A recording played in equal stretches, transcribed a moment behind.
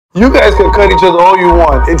You guys can cut each other all you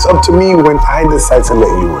want. It's up to me when I decide to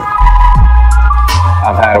let you in.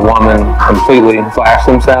 I've had a woman completely flash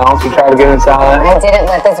themselves to try to get inside. I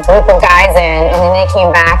didn't let this group of guys in, and then they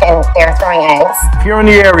came back and they're throwing eggs. If you're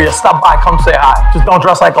in the area, stop by, come say hi. Just don't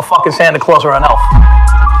dress like a fucking Santa Claus or an elf.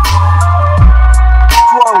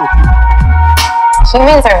 What's wrong with you?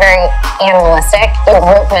 Humans are very animalistic. The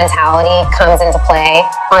group mentality comes into play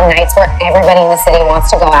on nights where everybody in the city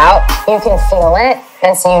wants to go out. You can feel it,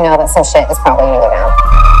 and so you know that some shit is probably gonna go down.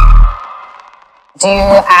 Do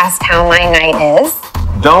you ask how my night is?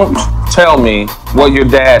 Don't tell me what your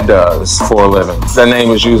dad does for a living. Their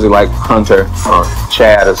name is usually like Hunter or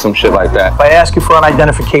Chad or some shit like that. If I ask you for an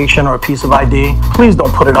identification or a piece of ID, please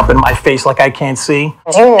don't put it up in my face like I can't see.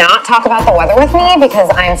 Do not talk about the weather with me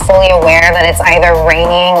because I'm fully aware that it's either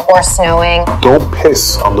raining or snowing. Don't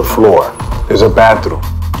piss on the floor. There's a bathroom.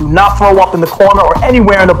 Do not throw up in the corner or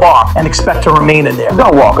anywhere in the bar and expect to remain in there.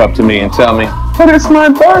 Don't walk up to me and tell me, but it's my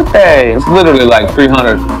birthday. It's literally like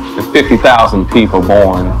 350,000 people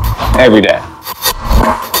born every day.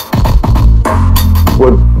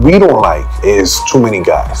 What we don't like is too many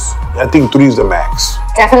guys. I think 3 is the max.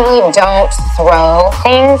 Definitely don't throw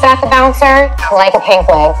things at the bouncer, like a pink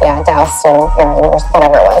wig. Yeah, doused in urine or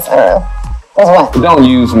whatever it was. I don't know. It was what? Don't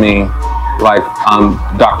use me like I'm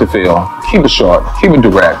Dr. Phil. Keep it short. Keep it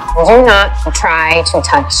direct. Do not try to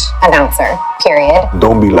touch a bouncer, period.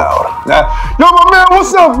 Don't be loud. Yo, my man,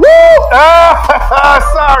 what's up? Woo!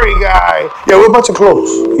 Sorry, guy. Yeah, we're a bunch of clothes.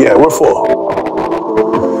 Yeah, we're full.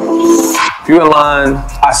 If you're in line,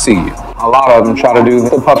 I see you. A lot of them try to do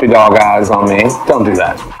the puppy dog eyes on me. Don't do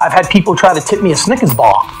that. I've had people try to tip me a Snickers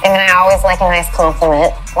bar. And I always like a nice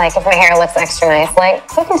compliment. Like if my hair looks extra nice, like,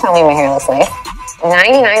 who can tell me my hair looks nice?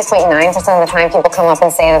 99.9% of the time people come up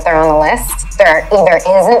and say that they're on the list. There either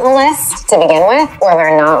isn't a list to begin with, or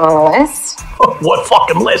they're not on the list. What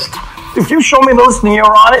fucking list? If you show me the list and you're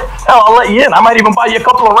on it, hell, I'll let you in. I might even buy you a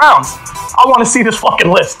couple of rounds. I want to see this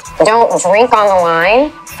fucking list. Don't drink on the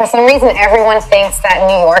line. For some reason, everyone thinks that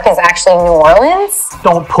New York is actually New Orleans.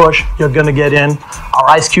 Don't push. You're gonna get in. Our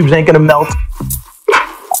ice cubes ain't gonna melt.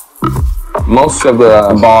 Most of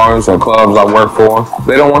the bars or clubs I work for,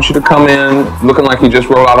 they don't want you to come in looking like you just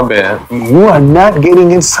rolled out of bed. You are not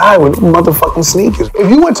getting inside with motherfucking sneakers. If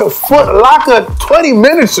you went to Foot Locker 20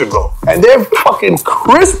 minutes ago and they're fucking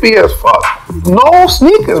crispy as fuck, no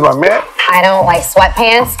sneakers, my man. I don't like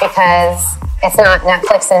sweatpants because it's not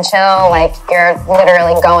Netflix and chill. Like, you're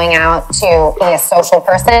literally going out to be a social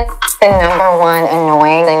person. The number one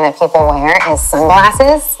annoying thing that people wear is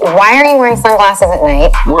sunglasses. Why are you wearing sunglasses at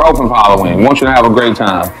night? We're open for Halloween. Want you to have a great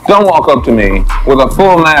time. Don't walk up to me with a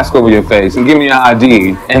full mask over your face and give me an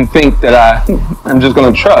ID and think that I'm just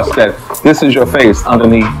going to trust that this is your face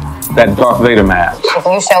underneath that Darth Vader mask. If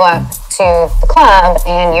you show up to the club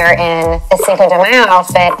and you're in a Cinco de Mayo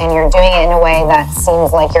outfit and you're doing it in a way that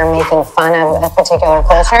seems like you're making fun of a particular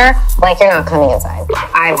culture, like, you're not coming inside.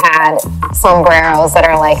 I've had sombreros that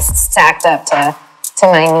are like stacked up to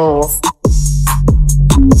my knees.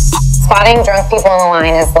 Spotting drunk people in the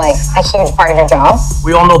line is like a huge part of your job.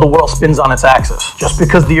 We all know the world spins on its axis. Just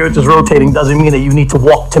because the earth is rotating doesn't mean that you need to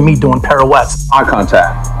walk to me doing pirouettes. Eye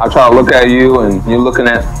contact. I try to look at you and you're looking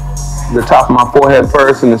at the top of my forehead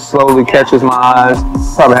first and it slowly catches my eyes.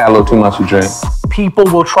 Probably had a little too much to drink. People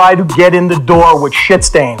will try to get in the door with shit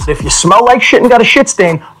stains. If you smell like shit and got a shit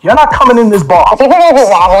stain, you're not coming in this bar. People will be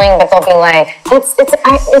wobbling, but they'll be like, it's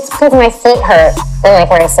because my feet hurt. They're like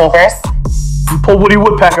wearing sneakers. You pull Woody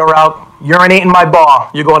Woodpecker out, urinate in my bar,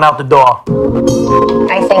 you're going out the door.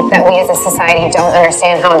 I think that we as a society don't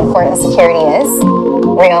understand how important security is.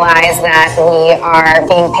 Realize that we are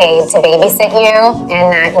being paid to babysit you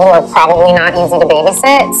and that you are probably not easy to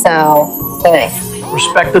babysit, so be nice.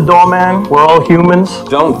 Respect the doorman, we're all humans.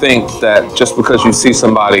 Don't think that just because you see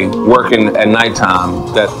somebody working at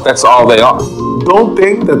nighttime, that's all they are. Don't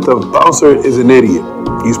think that the bouncer is an idiot.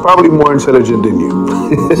 He's probably more intelligent than you.